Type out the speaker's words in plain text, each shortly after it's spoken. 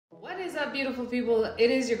What is up, beautiful people? It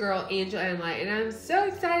is your girl, Angel and Light, and I'm so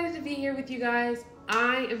excited to be here with you guys.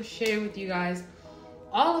 I am sharing with you guys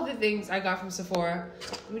all of the things I got from Sephora.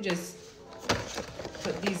 Let me just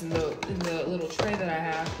put these in the little tray that I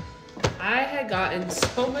have. I had gotten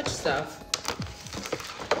so much stuff.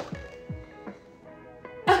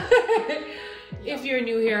 If you're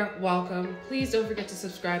new here, welcome. Please don't forget to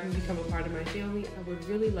subscribe and become a part of my family. I would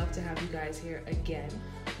really love to have you guys here again.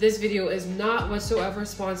 This video is not whatsoever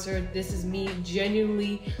sponsored. This is me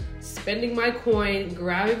genuinely spending my coin,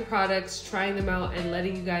 grabbing products, trying them out, and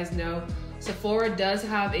letting you guys know Sephora does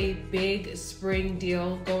have a big spring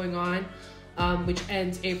deal going on, which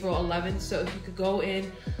ends April 11th. So if you could go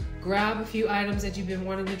in, grab a few items that you've been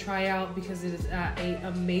wanting to try out because it is at an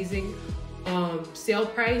amazing sale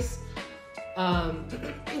price.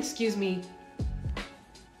 Excuse me,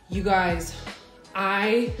 you guys,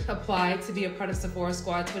 I applied to be a part of Sephora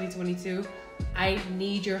Squad 2022. I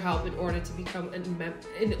need your help in order to become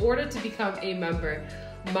a member.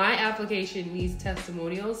 My application needs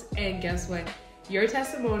testimonials, and guess what? Your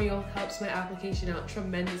testimonial helps my application out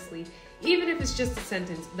tremendously. Even if it's just a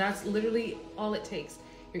sentence, that's literally all it takes.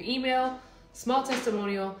 Your email, small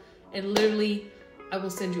testimonial, and literally I will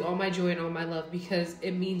send you all my joy and all my love because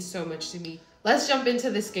it means so much to me. Let's jump into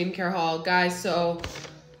the skincare haul, guys. So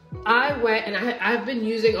I went and I've been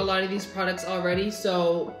using a lot of these products already.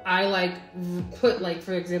 So I put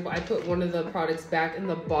for example, I put one of the products back in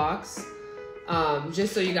the box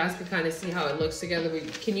just so you guys can kind of see how it looks together.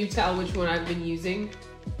 Can you tell which one I've been using?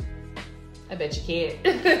 I bet you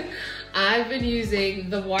can't. I've been using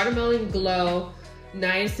the Watermelon Glow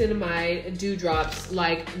Niacinamide Dewdrops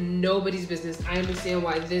like nobody's business. I understand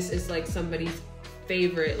why this is like somebody's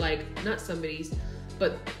favorite, not somebody's,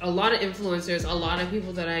 but a lot of influencers, a lot of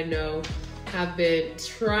people that I know have been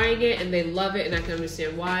trying it and they love it, and I can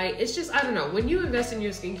understand why. It's just, I don't know, when you invest in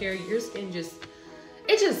your skincare, your skin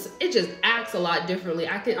it just acts a lot differently.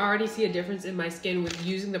 I can already see a difference in my skin with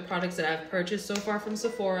using the products that I've purchased so far from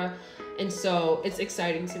Sephora, and so it's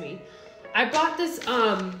exciting to me. I bought this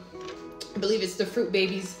I believe it's the Fruit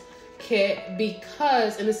Babies kit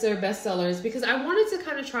because, and it's their bestsellers, because I wanted to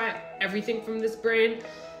kind of try everything from this brand.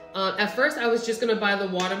 At first I was just gonna buy the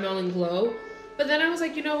Watermelon Glow, but then I was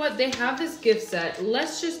like, you know what, they have this gift set,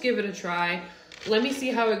 let's just give it a try. Let me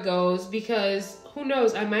see how it goes, because who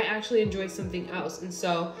knows, I might actually enjoy something else. And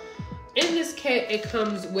so in this kit it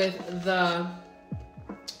comes with the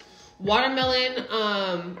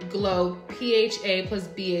Watermelon Glow PHA plus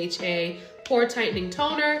BHA Pore Tightening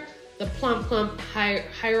Toner, the Plump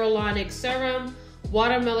Hyaluronic Serum,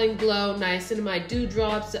 Watermelon Glow Niacinamide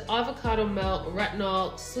Dewdrops, the Avocado Melt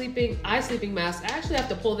Retinol Eye Sleeping Mask. I actually have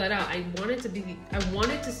to pull that out. I wanted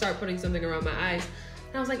to start putting something around my eyes.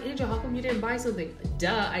 And I was like, Angel, how come you didn't buy something?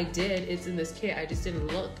 Duh, I did. It's in this kit. I just didn't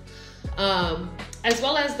look. As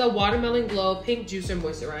well as the Watermelon Glow Pink Juicer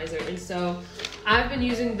Moisturizer. And so I've been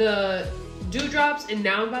using the Dewdrops, and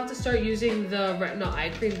now I'm about to start using the Retinol Eye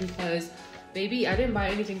Cream because baby, I didn't buy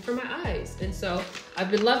anything for my eyes. And so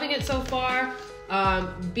I've been loving it so far.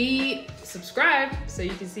 Be subscribed so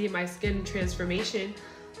you can see my skin transformation.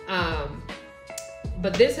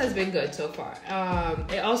 But this has been good so far.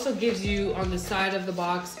 It also gives you on the side of the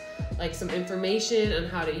box like some information on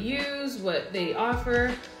how to use what they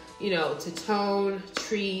offer, you know, to tone,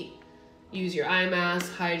 treat, use your eye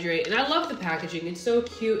mask, hydrate. And I love the packaging. It's so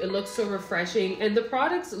cute. It looks so refreshing. And the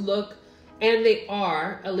products look, and they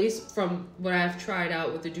are, at least from what I've tried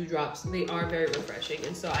out with the Dewdrops, they are very refreshing.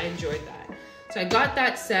 And so I enjoyed that. So I got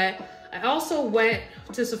that set. I also went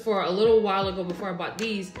to Sephora a little while ago before I bought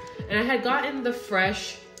these, and I had gotten the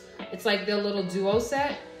Fresh, it's like the little duo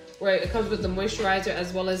set where it comes with the moisturizer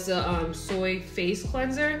as well as the soy face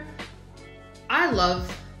cleanser. I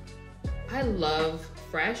love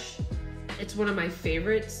Fresh. It's one of my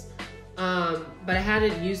favorites, but I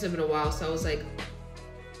hadn't used them in a while, so I was like,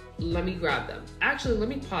 let me grab them. Actually, let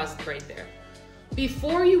me pause right there.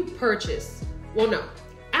 Before you purchase, well, no,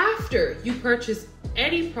 after you purchase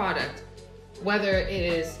any product, whether it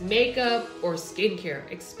is makeup or skincare,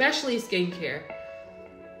 especially skincare,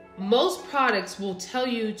 most products will tell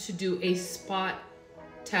you to do a spot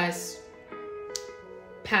test,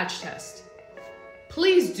 patch test.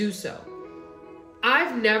 Please do so.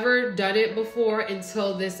 I've never done it before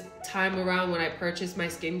until this time around when I purchased my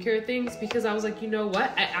skincare things, because I was like, you know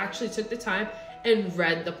what? I actually took the time and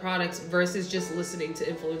read the products versus just listening to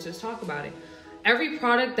influencers talk about it. Every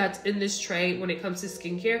product that's in this tray when it comes to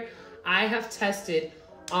skincare, I have tested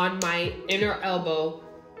on my inner elbow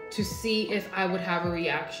to see if I would have a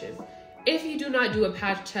reaction. If you do not do a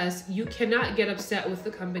patch test, you cannot get upset with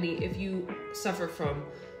the company if you suffer from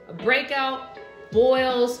a breakout,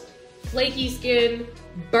 boils, flaky skin,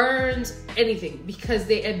 burns, anything, because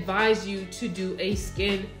they advise you to do a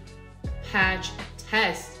skin patch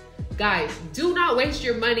test. Guys, do not waste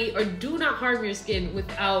your money or do not harm your skin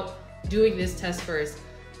without doing this test first.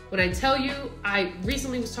 When I tell you, I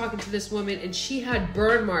recently was talking to this woman and she had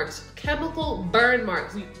burn marks, chemical burn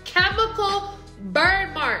marks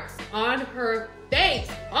on her face,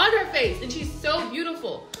 and she's so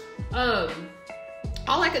beautiful.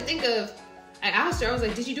 All I could think of, I asked her, I was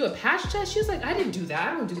like, did you do a patch test? She was like, I didn't do that,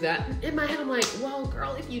 I don't do that. In my head, I'm like, well,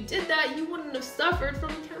 girl, if you did that, you wouldn't have suffered from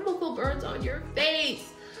chemical burns on your face.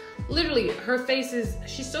 Literally, her face is,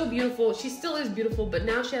 she's so beautiful. She still is beautiful, but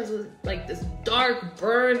now she has like this dark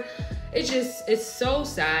burn. It's so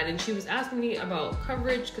sad. And she was asking me about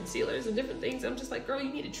coverage, concealers, and different things. I'm just like, girl,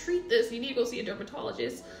 you need to treat this. You need to go see a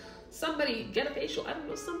dermatologist. Somebody get a facial, I don't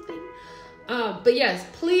know, something. But yes,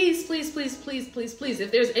 please,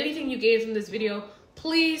 if there's anything you gain from this video,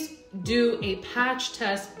 please do a patch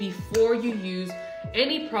test before you use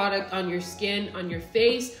any product on your skin, on your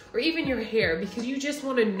face, or even your hair, because you just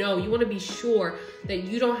want to know, you want to be sure that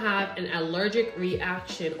you don't have an allergic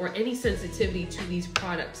reaction or any sensitivity to these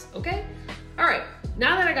products, okay? All right,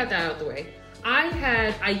 now that I got that out the way,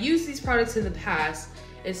 I used these products in the past,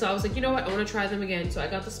 and so I was like, you know what, I want to try them again. So I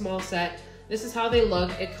got the small set. This is how they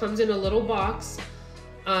look. It comes in a little box.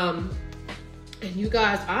 And you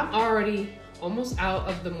guys, I'm already almost out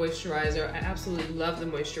of the moisturizer. I absolutely love the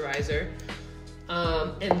moisturizer.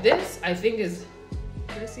 And this, I think is,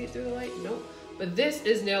 can I see it through the light? Nope. But this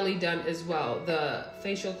is nearly done as well. The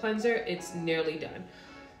facial cleanser, it's nearly done.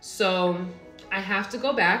 So I have to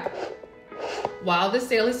go back while the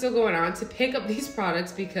sale is still going on to pick up these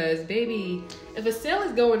products, because baby, if a sale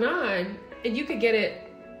is going on and you could get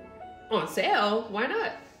it on sale, why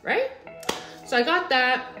not, right? So I got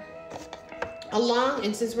that along,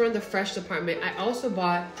 and since we're in the fresh department, I also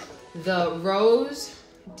bought the Rose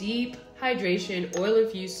Deep Hydration Oil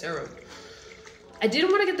Infused Serum. I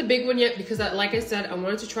didn't want to get the big one yet because, like I said, I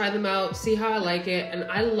wanted to try them out, see how I like it, and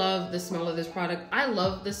I love the smell of this product. I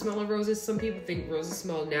love the smell of roses. Some people think roses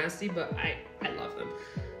smell nasty, but I love them.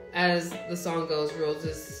 As the song goes,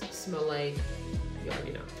 roses smell like, you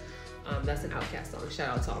already know. That's an Outkast song.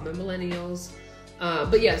 Shout out to all my millennials.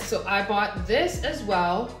 But yes, so I bought this as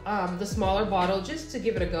well, the smaller bottle, just to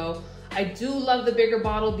give it a go. I do love the bigger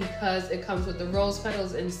bottle because it comes with the rose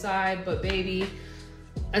petals inside, but baby,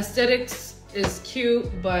 aesthetics is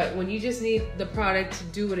cute, but when you just need the product to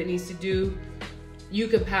do what it needs to do, you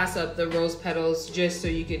could pass up the rose petals just so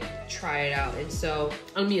you could try it out. And so,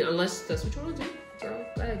 I mean, unless that's what you want to do, girl,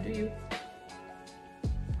 go ahead, do you.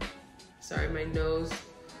 Sorry, my nose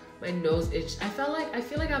itched. I feel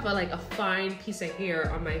like I have a fine piece of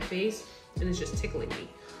hair on my face and it's just tickling me.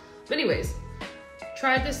 But anyways,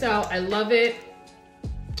 tried this out. I love it.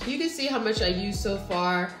 You can see how much I used so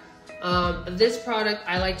far. This product,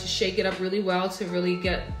 I like to shake it up really well to really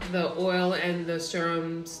get the oil and the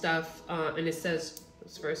serum stuff. And it says,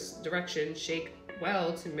 this first direction, shake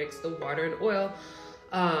well to mix the water and oil.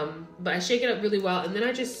 But I shake it up really well, and then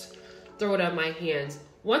I just throw it on my hands.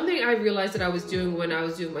 One thing I realized that I was doing when I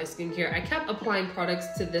was doing my skincare, I kept applying products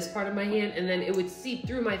to this part of my hand, and then it would seep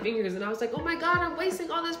through my fingers, and I was like, oh my God, I'm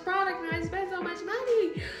wasting all this product, and I spent so much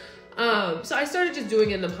money. So I started just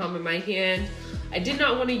doing it in the palm of my hand. I did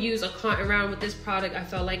not want to use a cotton round with this product. I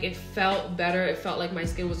felt like it felt better. It felt like my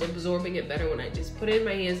skin was absorbing it better when I just put it in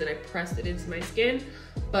my hands and I pressed it into my skin.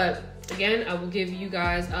 But again, I will give you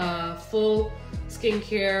guys a full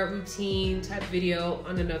skincare routine type video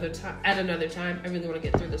on another time. At another time. I really want to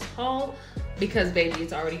get through this haul because baby,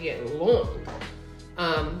 it's already getting long.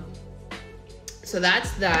 So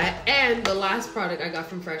that's that. And the last product I got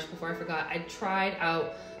from Fresh, before I forgot, I tried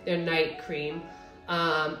out their night cream.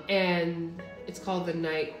 And it's called the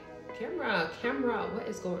Night Camera, what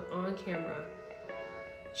is going on, camera?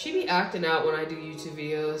 She be acting out when I do YouTube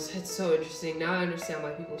videos. It's so interesting. Now I understand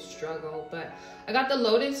why people struggle. But I got the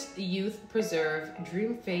Lotus Youth Preserve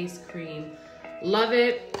Dream Face Cream. Love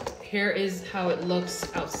it. Here is how it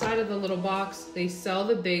looks outside of the little box. They sell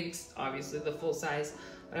the bigs, obviously the full size,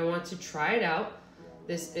 but I want to try it out.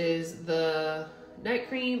 This is the night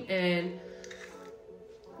cream, and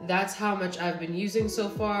that's how much I've been using so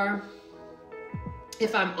far.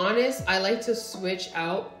 If I'm honest, I like to switch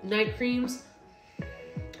out night creams.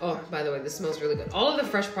 Oh, by the way, this smells really good. All of the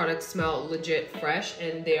Fresh products smell legit fresh,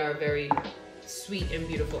 and they are very sweet and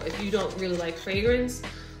beautiful. If you don't really like fragrance,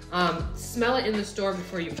 smell it in the store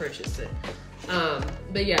before you purchase it.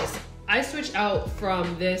 But yes, I switch out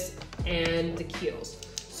from this and the Kiehl's.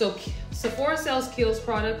 So Sephora sells Kiehl's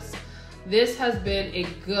products. This has been a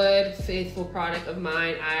good, faithful product of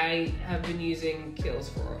mine. I have been using Kiehl's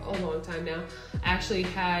for a long time now. I actually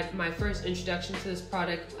had my first introduction to this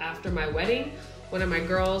product after my wedding. One of my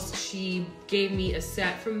girls, she gave me a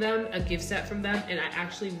set from them, a gift set from them, and I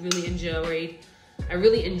actually really enjoyed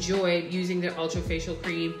using their Ultra Facial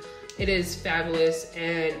Cream. It is fabulous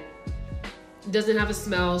and doesn't have a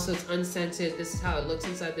smell, so it's unscented. This is how it looks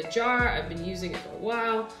inside the jar. I've been using it for a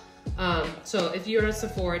while. So if you're at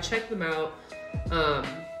Sephora, check them out.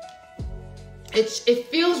 It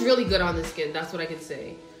feels really good on the skin. That's what I can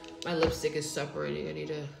say. My lipstick is separating. I need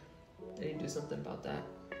to do something about that.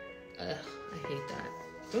 Ugh, I hate that.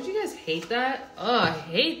 Don't you guys hate that? Oh, I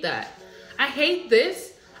hate that. I hate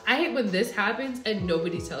this. I hate when this happens and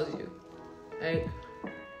nobody tells you. Like,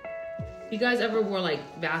 you guys ever wore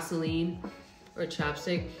like Vaseline or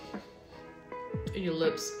chapstick and your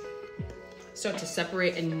lips start to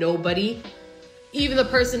separate and nobody, even the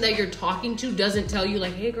person that you're talking to, doesn't tell you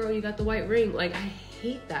like, hey girl, you got the white ring? Like, I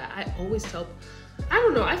hate that. I always tell, I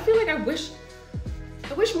don't know, I feel like I wish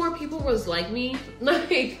more people was like me.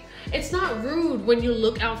 Like, it's not rude when you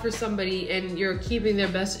look out for somebody and you're keeping their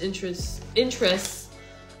best interests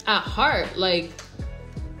at heart. Like,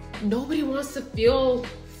 nobody wants to feel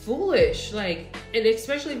foolish. Like, and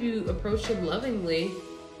especially if you approach them lovingly.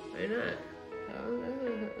 Why not?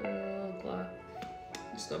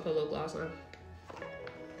 I'm just gonna put a little gloss on.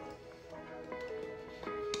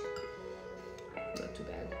 Not too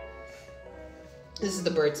bad. This is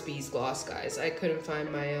the Burt's Bees gloss, guys. I couldn't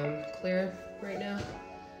find my clear right now.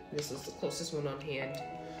 This is the closest one on hand.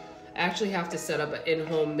 I actually have to set up an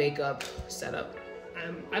in-home makeup setup.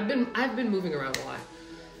 I've been moving around a lot.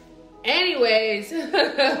 Anyways,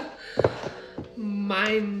 my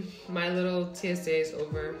little TSA is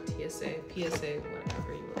over. PSA,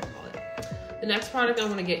 whatever you want to call it. The next product I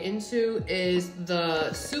want to get into is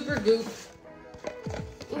the Super Goop.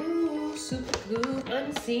 Ooh, Super Goop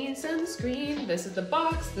Unseen Sunscreen. This is the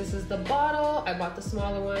box. This is the bottle. I bought the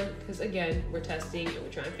smaller one because, again, we're testing and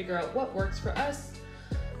we're trying to figure out what works for us.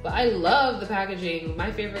 But I love the packaging.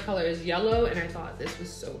 My favorite color is yellow, and I thought this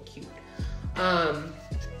was so cute.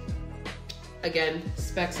 Again,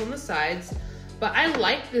 specs on the sides. But I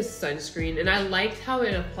like this sunscreen, and I liked how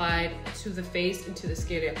it applied to the face and to the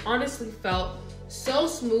skin. It honestly felt so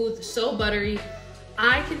smooth, so buttery.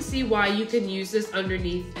 I can see why you can use this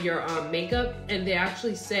underneath your makeup, and they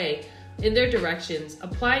actually say in their directions,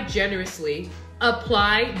 apply generously.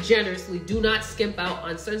 Apply generously. Do not skimp out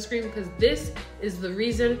on sunscreen, because this is the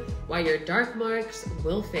reason why your dark marks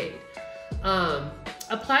will fade.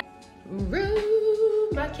 Apply.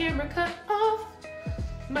 My camera cut off.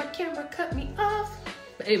 My camera cut me off.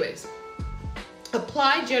 But anyways,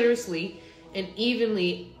 apply generously and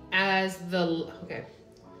evenly as the,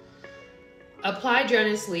 apply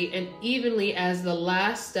generously and evenly as the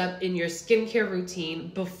last step in your skincare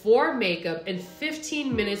routine before makeup and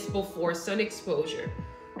 15 minutes before sun exposure.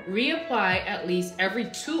 Reapply at least every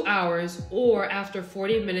 2 hours or after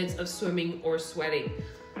 40 minutes of swimming or sweating.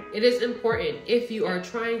 It is important if you are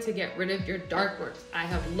trying to get rid of your dark marks. I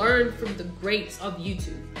have learned from the greats of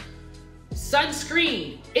YouTube.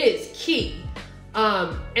 Sunscreen is key.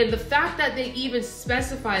 And the fact that they even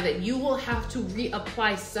specify that you will have to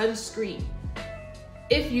reapply sunscreen.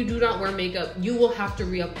 If you do not wear makeup, you will have to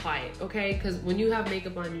reapply it, okay? Because when you have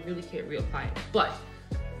makeup on, you really can't reapply it. But,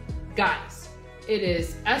 guys, it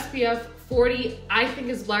is SPF 40. I think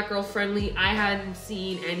it's black girl friendly. I hadn't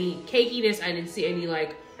seen any cakiness. I didn't see any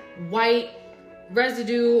like white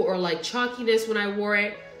residue or like chalkiness when I wore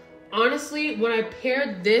it. Honestly, when I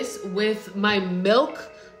paired this with my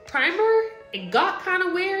Milk primer, it got kind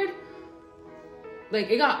of weird. Like,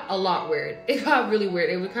 it got a lot weird. It got really weird.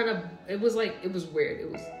 It was weird.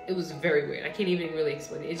 It was very weird. I can't even really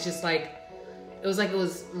explain it. It's just like, it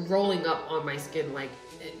was rolling up on my skin. Like,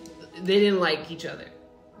 they didn't like each other.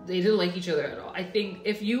 They didn't like each other at all. I think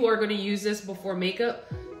if you are going to use this before makeup,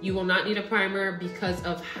 you will not need a primer because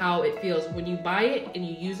of how it feels. When you buy it and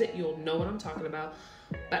you use it, you'll know what I'm talking about.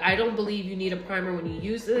 But I don't believe you need a primer when you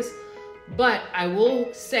use this. But I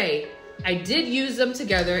will say, I did use them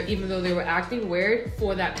together, even though they were acting weird,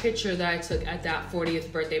 for that picture that I took at that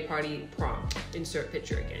 40th birthday party prom. Insert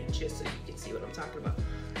picture again, just so you can see what I'm talking about.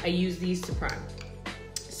 I used these to prime.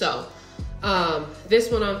 So, this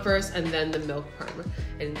one on first, and then the Milk primer.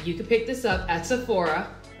 And you can pick this up at Sephora,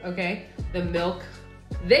 okay? The Milk,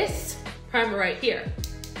 this primer right here,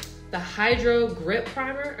 the Hydro Grip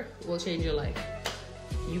Primer will change your life.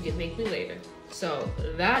 You can thank me later. So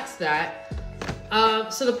that's that.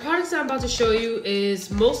 So the products that I'm about to show you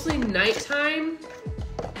is mostly nighttime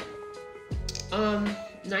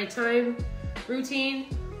routine.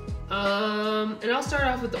 And I'll start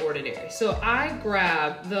off with the ordinary. So I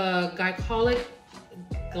grabbed the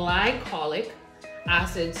Glycolic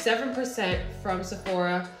Acid 7% from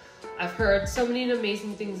Sephora. I've heard so many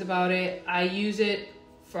amazing things about it. I use it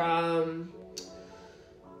from,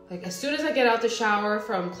 like, as soon as I get out the shower,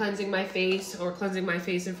 from cleansing my face or cleansing my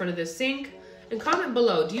face in front of the sink. And comment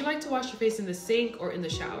below, do you like to wash your face in the sink or in the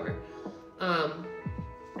shower?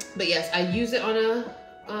 But yes, I use it on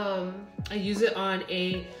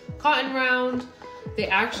a cotton round. They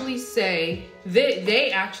actually say,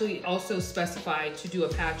 they actually also specify to do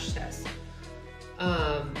a patch test.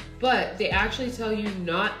 But they actually tell you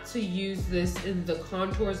not to use this in the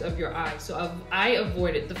contours of your eye. So I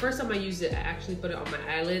avoid it. The first time I used it, I actually put it on my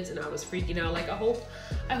eyelids and I was freaking out. Like, I hope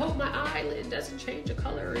my eyelid doesn't change the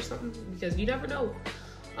color or something, because you never know.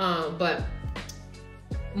 But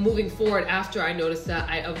moving forward, after I noticed that,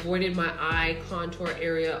 I avoided my eye contour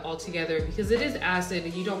area altogether, because it is acid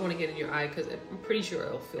and you don't want to get in your eye, because I'm pretty sure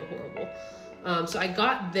it'll feel horrible. So I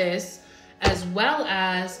got this, as well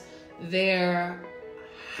as their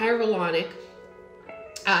Hyaluronic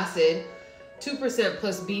Acid 2%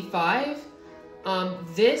 plus B5.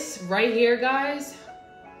 This right here, guys,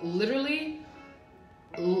 literally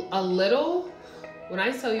a little, when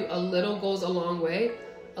I tell you a little goes a long way,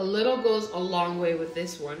 a little goes a long way with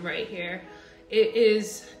this one right here.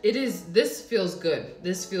 This feels good.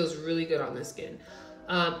 This feels really good on the skin.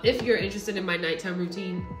 If you're interested in my nighttime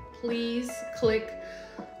routine, please click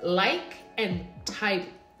like and type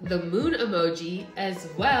the moon emoji as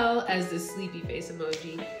well as the sleepy face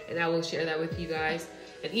emoji, and I will share that with you guys.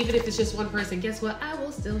 And even if it's just one person, guess what? I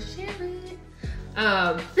will still share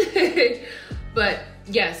it. But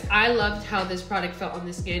yes, I loved how this product felt on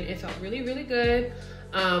the skin. It felt really, really good.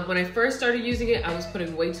 When I first started using it, I was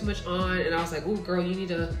putting way too much on, and I was like, "Ooh, girl, you need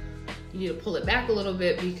to pull it back a little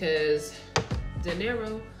bit because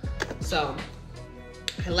dinero." So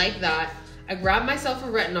I like that. I grabbed myself a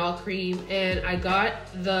retinol cream, and I got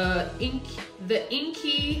the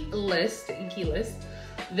inky list.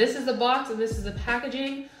 This is the box and this is the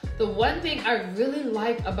packaging. The one thing I really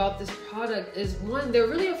like about this product is, one, they're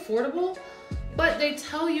really affordable, but they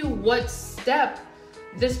tell you what step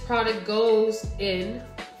this product goes in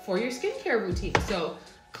for your skincare routine. So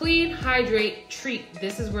clean, hydrate, treat.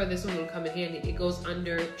 This is where this one will come in handy. It goes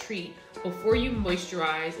under treat before you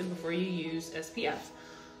moisturize and before you use SPF.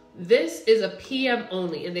 This is a PM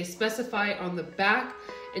only, and they specify on the back.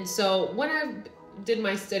 And so when I did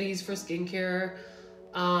my studies for skincare,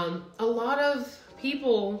 a lot of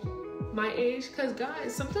people my age, because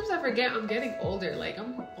guys, sometimes I forget I'm getting older. Like,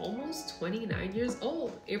 I'm almost 29 years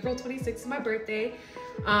old. April 26th is my birthday.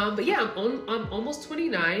 But yeah, I'm almost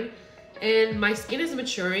 29, and my skin is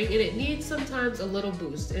maturing and it needs sometimes a little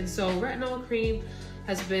boost. And so retinol cream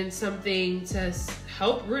has been something to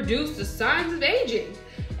help reduce the signs of aging.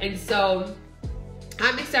 And so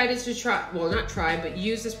I'm excited to try, well, not try, but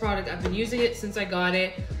use this product. I've been using it since I got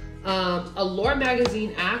it. Allure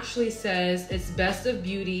magazine actually says it's Best of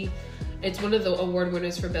Beauty. It's one of the award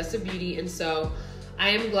winners for Best of Beauty. And so I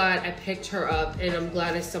am glad I picked her up, and I'm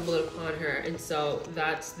glad I stumbled upon her. And so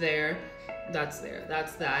that's that.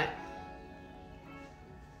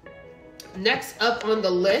 Next up on the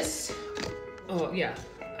list, oh yeah,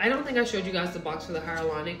 I don't think I showed you guys the box for the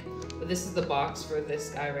hyaluronic, but this is the box for this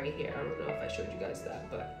guy right here. I don't know if I showed you guys that,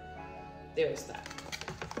 but there's that.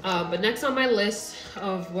 But next on my list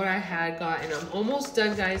of what I had got, and I'm almost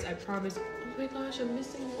done, guys, I promise. Oh my gosh, I'm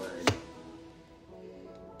missing one.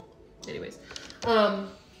 Anyways, I'll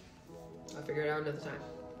figure it out another time.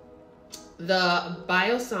 The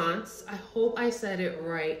Biossance, I hope I said it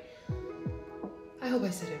right.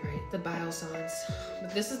 The Biossance.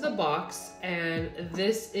 But this is the box, and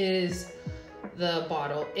this is the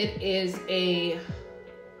bottle. It's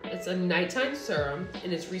a nighttime serum,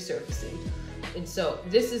 and it's resurfacing. And so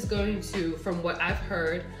this is going to, from what I've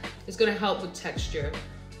heard, it's going to help with texture.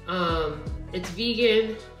 It's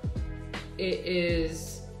vegan. It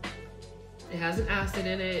has an acid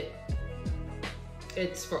in it.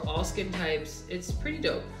 It's for all skin types. It's pretty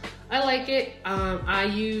dope. I like it. I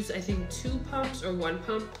use, I think, 2 pumps or 1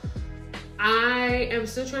 pump. I am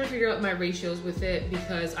still trying to figure out my ratios with it,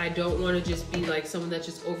 because I don't want to just be like someone that's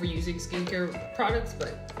just overusing skincare products,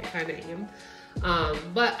 but I kind of am.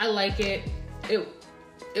 But I like it.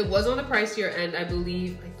 It was on the pricier end, I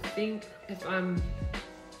believe. I think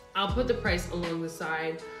I'll put the price along the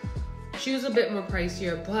side. She was a bit more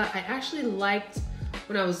pricier, but I actually liked,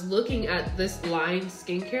 when I was looking at this line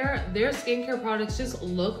skincare, their skincare products just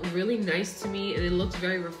look really nice to me, and it looks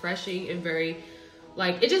very refreshing and very,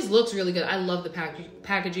 like, it just looks really good. I love the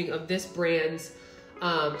packaging of this brand's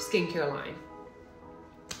skincare line.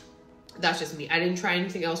 That's just me. I didn't try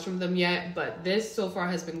anything else from them yet, but this so far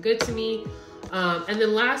has been good to me. And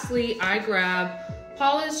then lastly, I grabbed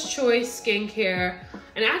Paula's Choice Skincare,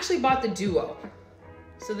 and I actually bought the Duo.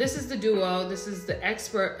 So this is the Duo. This is the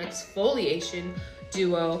Expert Exfoliation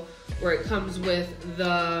Duo, where it comes with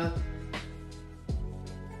the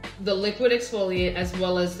liquid exfoliant as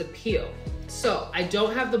well as the peel. So I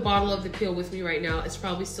don't have the bottle of the peel with me right now. It's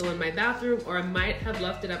probably still in my bathroom, or I might have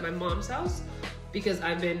left it at my mom's house because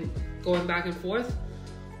I've been going back and forth.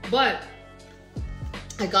 But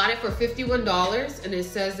I got it for $51, and it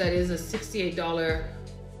says that is a $68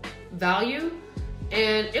 value.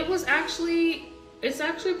 And it's actually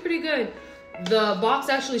pretty good. The box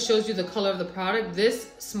actually shows you the color of the product.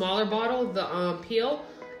 This smaller bottle, the peel,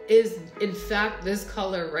 is in fact this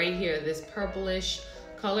color right here, this purplish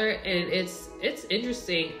color, and it's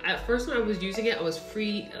interesting. At first when I was using it, I was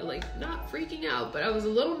not freaking out, but I was a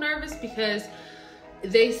little nervous because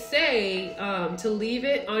they say to leave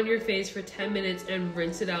it on your face for 10 minutes and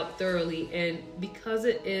rinse it out thoroughly, and because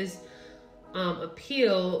it is a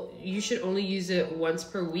peel, you should only use it once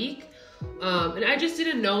per week. And I just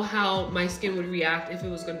didn't know how my skin would react, if it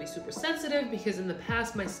was going to be super sensitive, because in the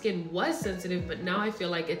past my skin was sensitive, but now I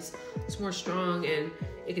feel like it's more strong and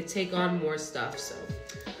it could take on more stuff. So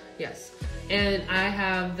yes, and I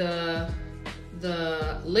have the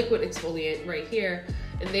liquid exfoliant right here,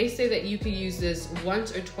 and they say that you can use this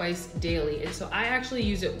once or twice daily, and so I actually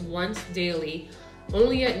use it once daily,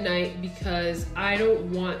 only at night, because I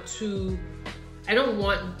don't want to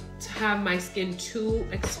have my skin too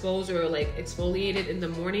exposed or like exfoliated in the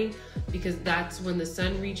morning, because that's when the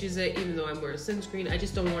sun reaches it. Even though I'm wearing sunscreen, I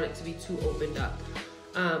just don't want it to be too opened up.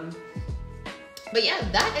 But yeah,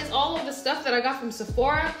 that is all of the stuff that I got from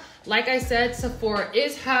Sephora. Like I said, Sephora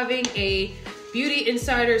is having a Beauty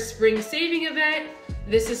Insider Spring Saving event.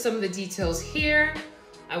 This is some of the details here.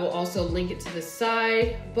 I will also link it to the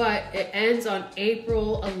side, but it ends on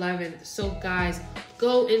April 11th. So guys,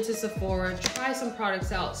 go into Sephora, try some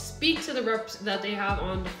products out, speak to the reps that they have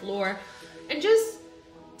on the floor, and just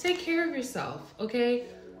take care of yourself, okay?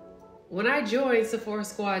 When I join Sephora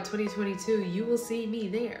Squad 2022, you will see me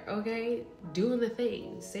there, okay? Doing the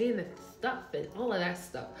things, saying the stuff, and all of that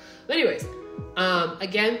stuff. But anyways,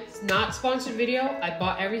 again, it's not sponsored video. I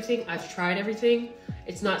bought everything. I've tried everything.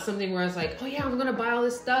 It's not something where I was like, oh yeah, I'm gonna buy all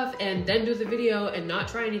this stuff and then do the video and not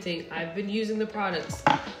try anything. I've been using the products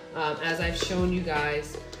as I've shown you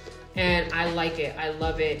guys, and I like it. I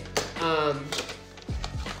love it. I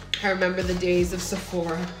remember the days of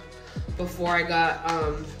Sephora before I got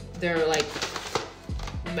their like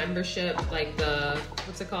membership, like the,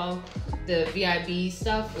 what's it called? The VIB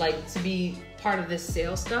stuff, like to be part of this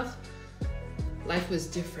sale stuff. Life was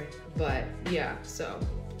different, but yeah, so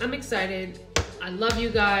I'm excited. I love you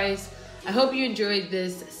guys. I hope you enjoyed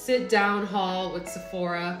this sit down haul with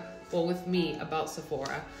Sephora, well, with me about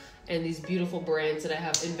Sephora and these beautiful brands that I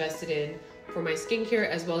have invested in for my skincare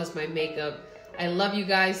as well as my makeup. I love you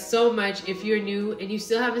guys so much. If you're new and you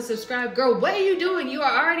still haven't subscribed, girl, what are you doing? You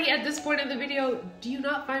are already at this point of the video. Do you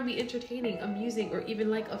not find me entertaining, amusing, or even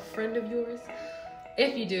like a friend of yours?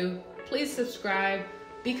 If you do, please subscribe,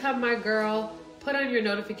 become my girl, put on your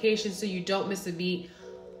notifications so you don't miss a beat.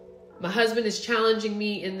 My husband is challenging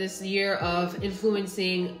me in this year of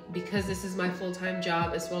influencing, because this is my full-time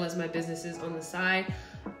job as well as my businesses on the side.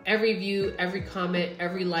 Every view, every comment,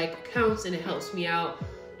 every like counts, and it helps me out.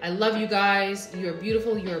 I love you guys. You're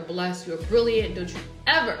beautiful, you're blessed, you're brilliant. Don't you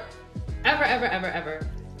ever, ever, ever, ever, ever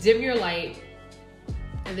dim your light.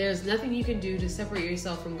 And there's nothing you can do to separate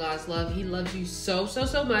yourself from God's love. He loves you so, so,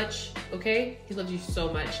 so much, okay? He loves you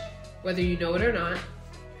so much, whether you know it or not.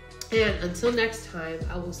 And until next time,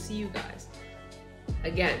 I will see you guys.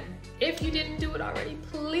 Again, if you didn't do it already,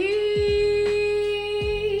 please,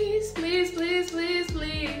 please, please, please,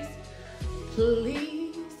 please,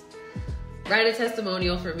 please write a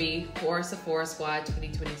testimonial for me for Sephora Squad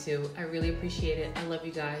 2022. I really appreciate it. I love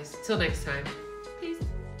you guys. Till next time. Peace.